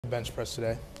bench press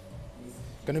today.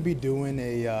 Gonna be doing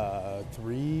a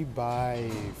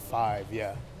 3x5,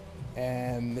 yeah.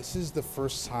 And this is the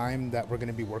first time that we're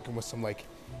gonna be working with some like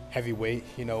heavy weight.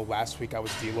 You know, last week I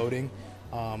was deloading.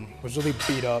 Was really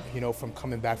beat up, you know, from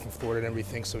coming back from Florida and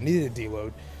everything, so needed a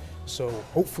deload. So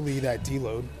hopefully that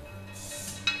deload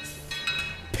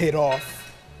paid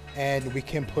off and we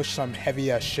can push some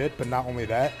heavy ass shit, but not only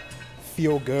that,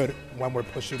 feel good when we're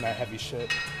pushing that heavy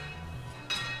shit.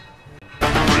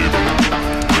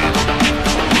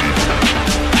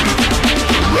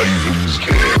 Ravens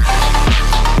Camp.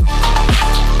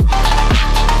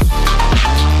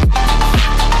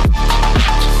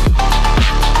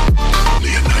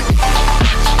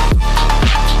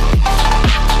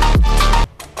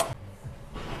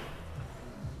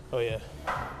 Oh yeah,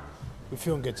 we're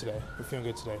feeling good today. We're feeling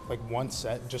good today. Like one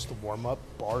set, just the warm up,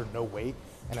 bar, no weight,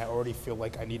 and I already feel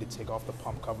like I need to take off the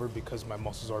pump cover because my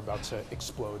muscles are about to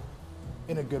explode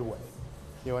in a good way.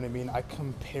 You know what I mean? I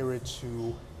compare it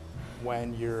to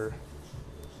when you're,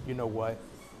 you know what,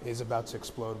 is about to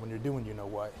explode, when you're doing you know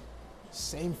what.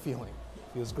 Same feeling,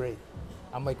 feels great.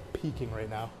 I'm like peaking right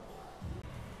now.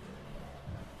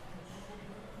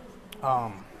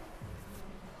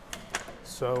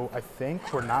 So I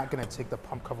think we're not gonna take the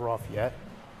pump cover off yet.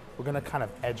 We're gonna kind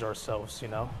of edge ourselves, you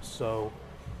know? So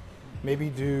maybe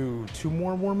do 2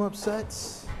 more warm-up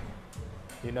sets,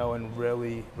 you know, and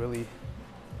really, really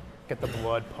get the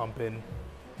blood pumping,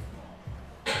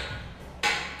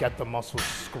 get the muscles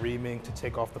screaming to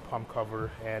take off the pump cover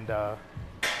and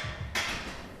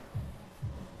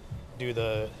do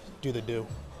the do.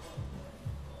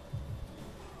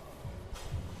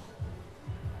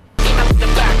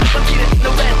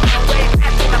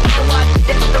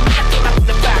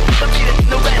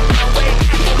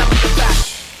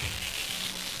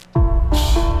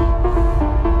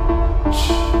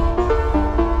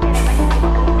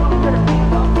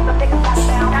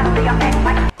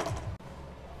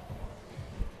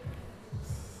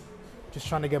 Just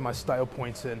trying to get my style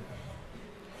points in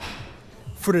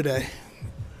for today.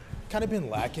 Kind of been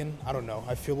lacking, I don't know.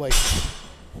 I feel like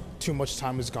too much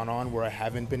time has gone on where I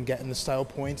haven't been getting the style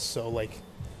points. So like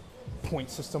point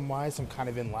system wise, I'm kind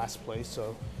of in last place.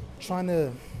 So trying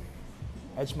to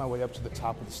edge my way up to the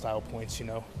top of the style points, you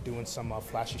know, doing some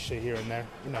flashy shit here and there,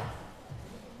 you know.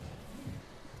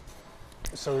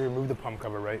 So we remove the pump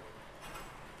cover, right?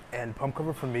 And pump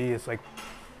cover for me is like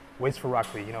weights for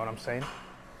Rock Lee, you know what I'm saying?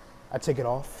 I take it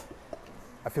off,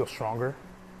 I feel stronger.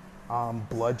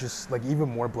 Blood just, like even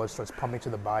more blood starts pumping to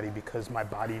the body because my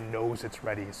body knows it's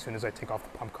ready. As soon as I take off the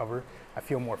pump cover, I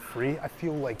feel more free. I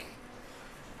feel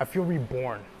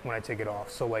reborn when I take it off.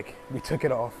 So like, we took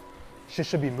it off. Shit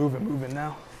should be moving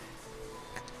now.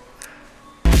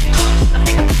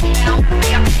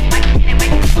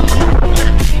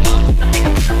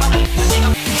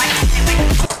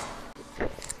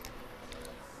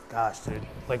 Gosh, dude,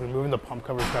 like removing the pump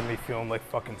covers got me feeling like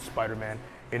fucking Spider-Man.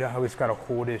 You know how he's gotta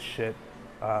hold his shit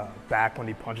back when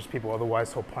he punches people,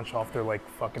 otherwise he'll punch off their like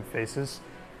fucking faces.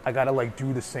 I gotta like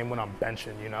do the same when I'm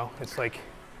benching, you know? It's like,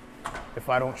 if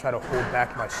I don't try to hold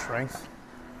back my strength,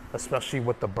 especially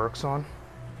with the Burks on,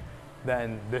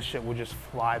 then this shit will just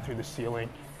fly through the ceiling,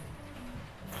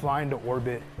 fly into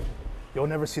orbit. You'll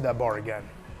never see that bar again.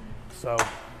 So,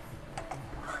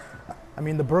 I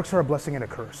mean, the Burks are a blessing and a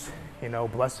curse. You know,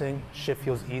 blessing, shit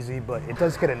feels easy, but it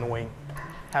does get annoying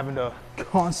having to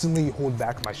constantly hold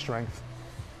back my strength.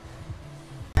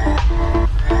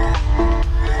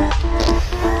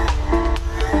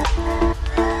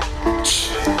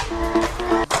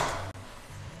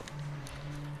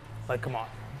 Like, come on.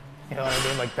 You know what I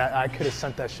mean? Like that, I could have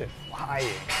sent that shit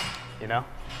flying, you know?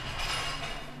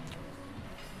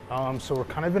 So we're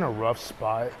kind of in a rough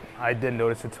spot. I didn't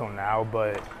notice it till now,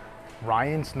 but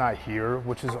Ryan's not here,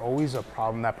 which is always a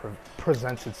problem that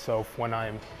presents itself when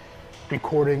I'm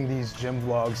recording these gym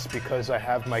vlogs because I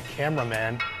have my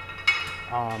cameraman,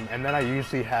 and then I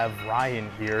usually have Ryan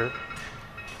here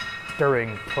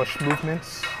during push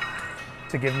movements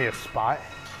to give me a spot,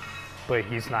 but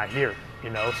he's not here,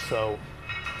 you know, so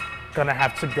gonna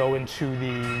have to go into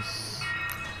these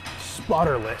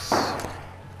spotterless.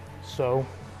 So,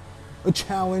 a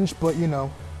challenge, but you know,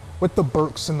 with the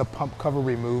Burks and the pump cover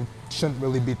removed, shouldn't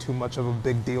really be too much of a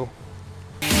big deal.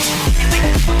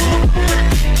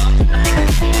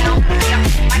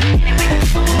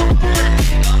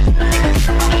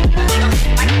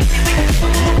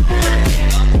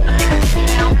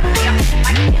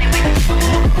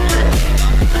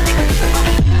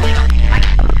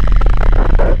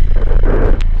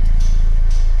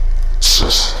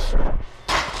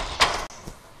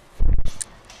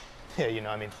 Yeah, you know,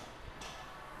 I mean,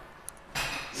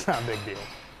 It's not a big deal.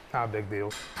 Not a big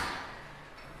deal.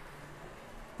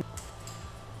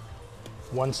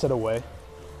 One set away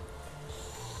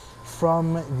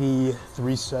from the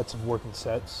 3 sets of working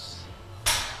sets.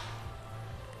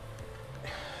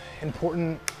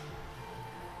 Important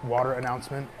water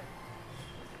announcement.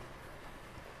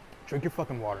 Drink your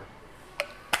fucking water.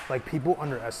 Like, people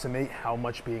underestimate how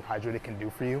much being hydrated can do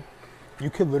for you.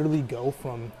 You could literally go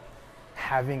from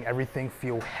having everything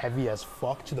feel heavy as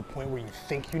fuck to the point where you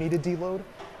think you need a deload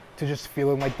to just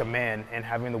feeling like the man and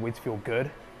having the weights feel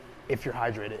good if you're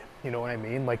hydrated. You know what I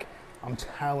mean? Like, I'm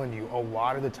telling you, a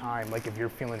lot of the time, like, if you're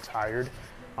feeling tired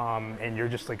and you're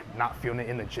just like not feeling it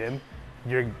in the gym,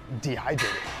 you're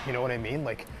dehydrated. You know what I mean?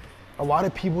 Like, a lot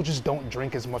of people just don't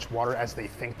drink as much water as they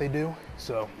think they do.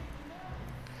 So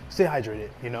stay hydrated,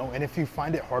 you know? And if you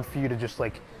find it hard for you to just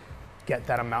like get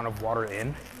that amount of water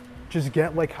in, just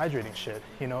get like hydrating shit,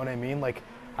 you know what I mean? Like,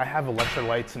 I have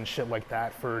electrolytes and shit like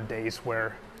that for days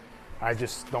where I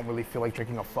just don't really feel like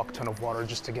drinking a fuck ton of water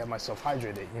just to get myself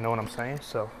hydrated, you know what I'm saying?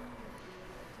 So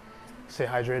stay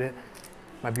hydrated,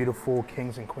 my beautiful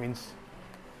kings and queens,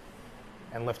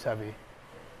 and lift heavy.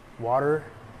 Water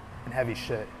and heavy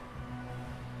shit.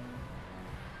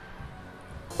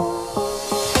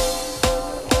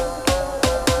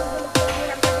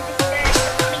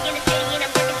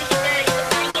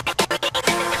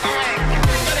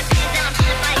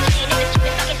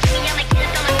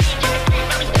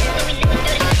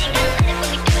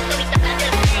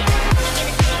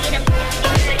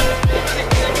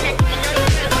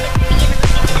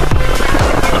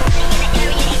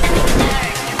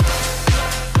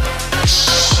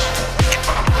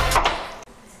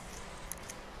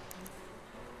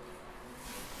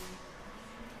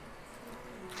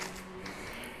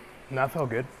 And that felt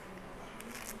good.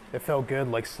 It felt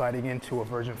good like sliding into a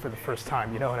virgin for the first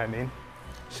time, you know what I mean?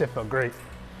 Shit felt great.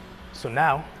 So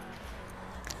now,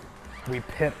 we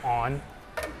pit on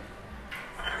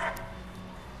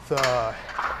the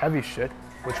heavy shit,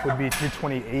 which would be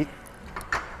 328,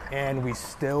 and we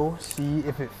still see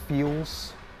if it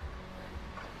feels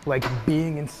like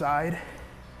being inside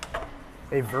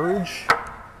a verge,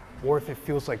 or if it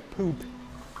feels like poop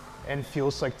and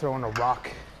feels like throwing a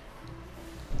rock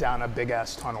down a big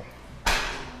ass tunnel.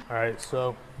 All right,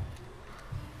 so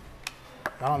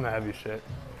not on the heavy shit.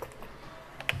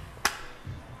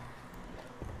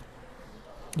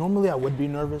 Normally I would be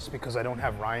nervous because I don't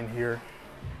have Ryan here,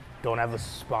 don't have a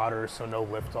spotter, so no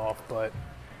lift off, but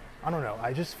I don't know,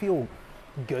 I just feel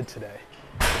good today.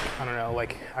 I don't know,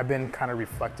 like, I've been kind of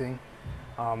reflecting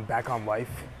back on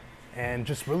life and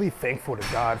just really thankful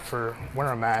to God for where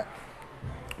I'm at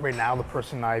right now, the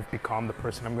person I've become, the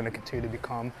person I'm going to continue to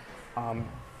become.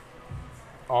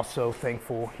 Also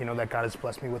thankful, you know, that God has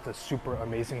blessed me with a super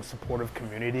amazing supportive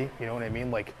community. You know what I mean?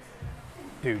 Like,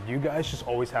 dude, you guys just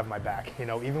always have my back. You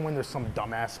know, even when there's some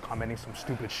dumbass commenting some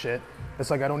stupid shit, it's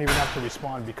like I don't even have to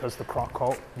respond because the Croc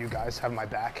Cult, you guys have my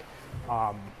back.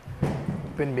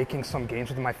 Been making some gains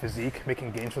with my physique,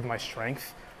 making gains with my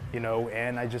strength, you know,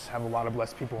 and I just have a lot of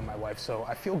blessed people in my life. So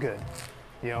I feel good.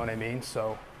 You know what I mean?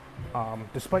 So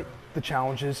despite the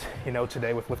challenges, you know,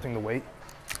 today with lifting the weight,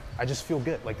 I just feel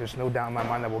good. Like, there's no doubt in my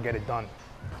mind that we'll get it done.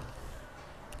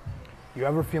 You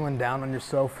ever feeling down on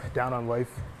yourself, down on life?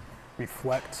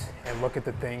 Reflect and look at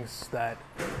the things that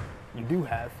you do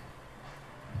have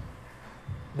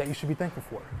that you should be thankful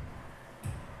for.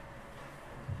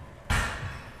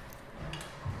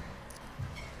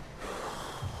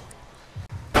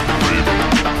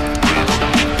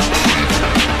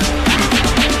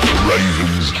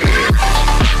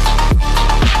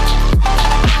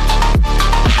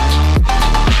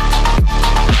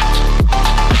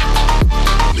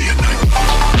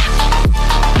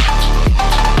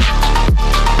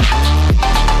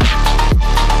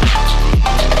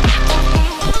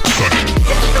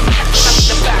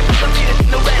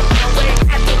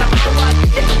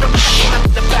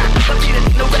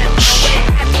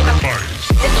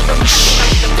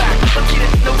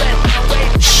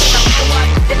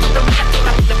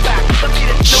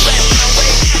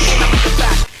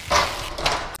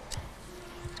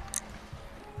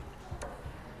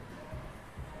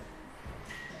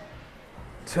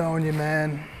 Telling you,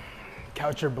 man,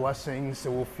 count your blessings, it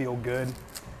will feel good.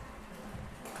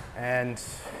 And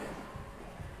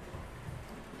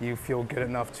you feel good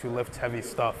enough to lift heavy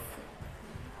stuff.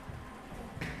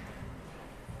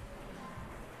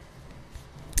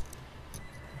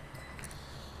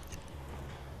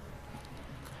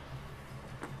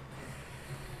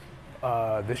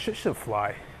 This shit should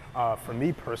fly. For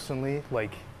me personally,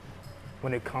 like,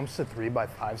 when it comes to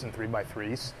 3x5s and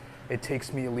 3x3s, it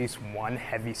takes me at least one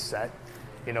heavy set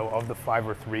you know, of the 5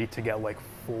 or 3 to get like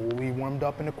fully warmed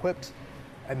up and equipped.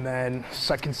 And then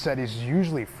second set is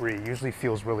usually free, usually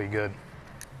feels really good.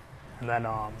 And then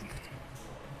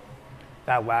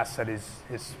that last set is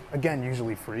again,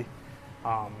 usually free.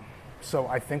 So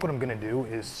I think what I'm gonna do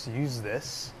is use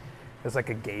this as like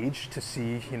a gauge to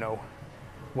see, you know,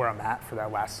 where I'm at for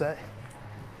that last set.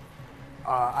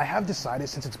 I have decided,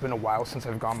 since it's been a while since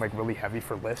I've gone like really heavy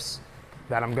for lifts,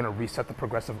 that I'm gonna reset the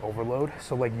progressive overload.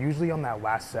 So like usually on that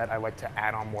last set, I like to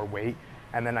add on more weight,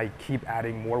 and then I keep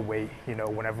adding more weight, you know,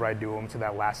 whenever I do them to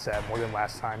that last set, more than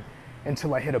last time,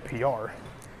 until I hit a PR,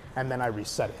 and then I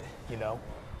reset it, you know?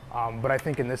 But I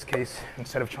think in this case,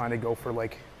 instead of trying to go for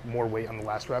like more weight on the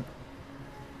last rep,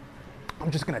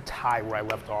 I'm just gonna tie where I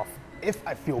left off if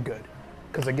I feel good.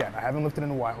 Because again, I haven't lifted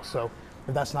in a while, so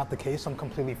if that's not the case, I'm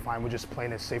completely fine with just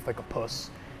playing it safe like a puss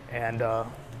and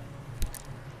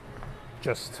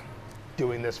just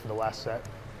doing this for the last set.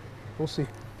 We'll see.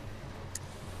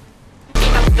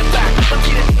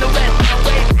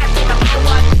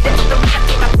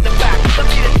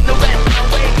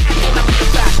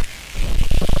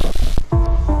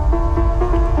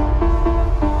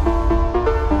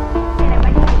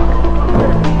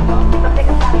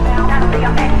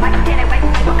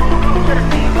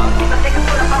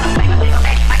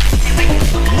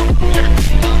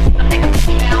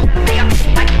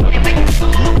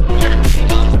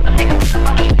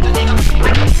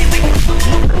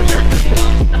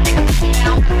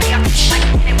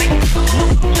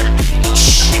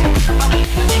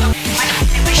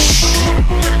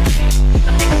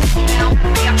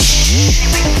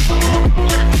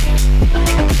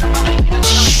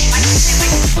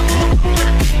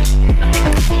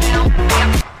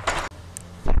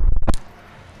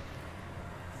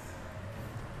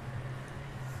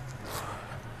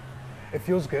 It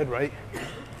feels good, right?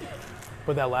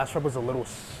 But that last rep was a little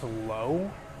slow.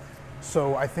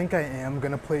 So I think I am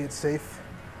gonna play it safe.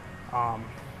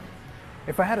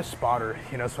 If I had a spotter,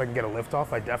 you know, so I can get a lift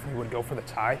off, I definitely would go for the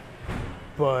tie.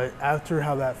 But after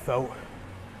how that felt,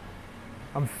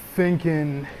 I'm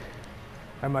thinking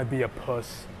I might be a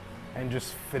puss and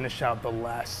just finish out the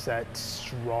last set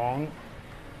strong.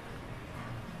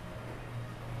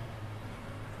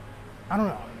 I don't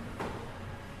know.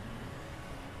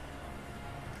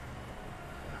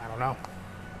 I don't know.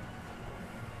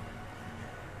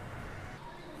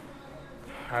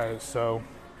 All right, so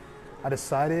I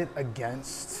decided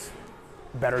against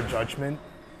better judgment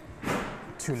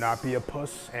to not be a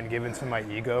puss and give in to my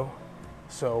ego.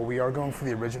 So we are going for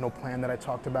the original plan that I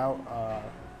talked about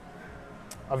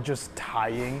of just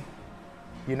tying,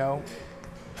 you know,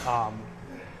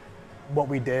 what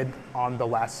we did on the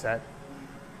last set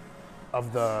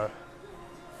of the,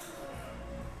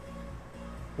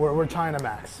 we're tying a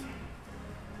max.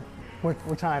 We're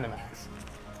tying a max.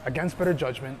 Against better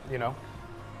judgment, you know,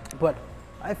 but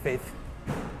I have faith.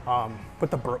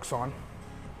 Put the Brooks on,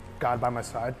 God by my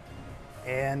side,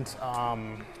 and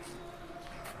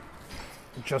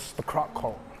just the croc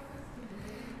cult.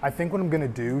 I think what I'm gonna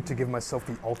do to give myself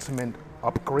the ultimate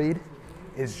upgrade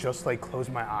is just like close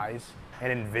my eyes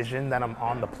and envision that I'm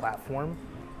on the platform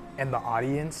and the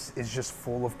audience is just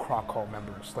full of croc cult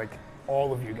members, like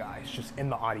all of you guys just in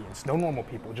the audience, no normal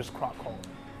people, just croc cult.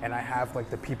 And I have like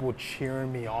the people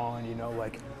cheering me on, you know,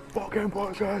 like, fucking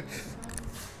pussy. And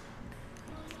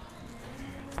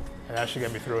that should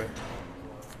get me through it.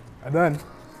 And then,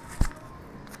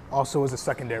 also as a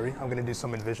secondary, I'm gonna do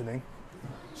some envisioning.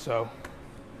 So,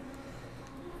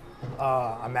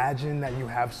 imagine that you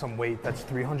have some weight that's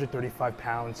 335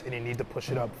 pounds and you need to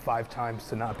push it up 5 times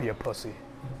to not be a pussy.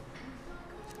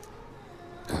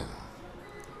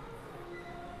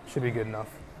 Should be good enough.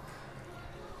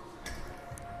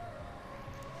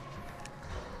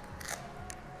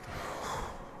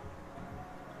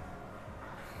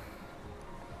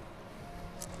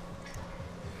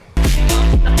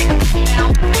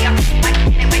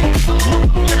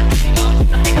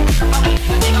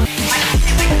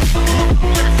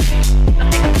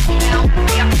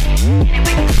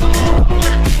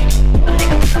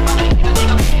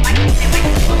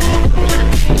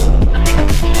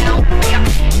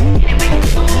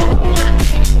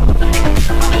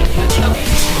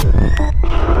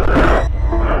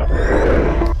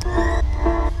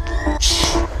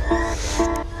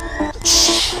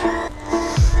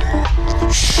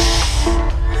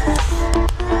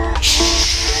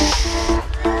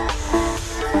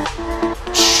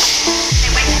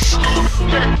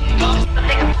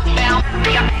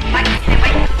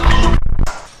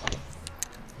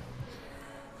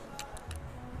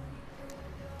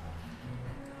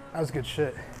 That was good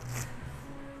shit.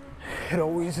 It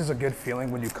always is a good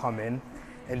feeling when you come in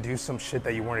and do some shit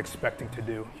that you weren't expecting to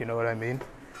do. You know what I mean?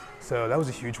 So that was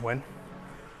a huge win.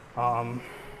 An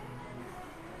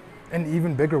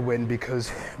even bigger win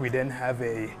because we didn't have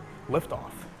a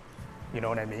liftoff. You know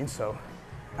what I mean? So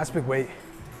aspect weight,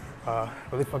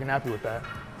 really fucking happy with that.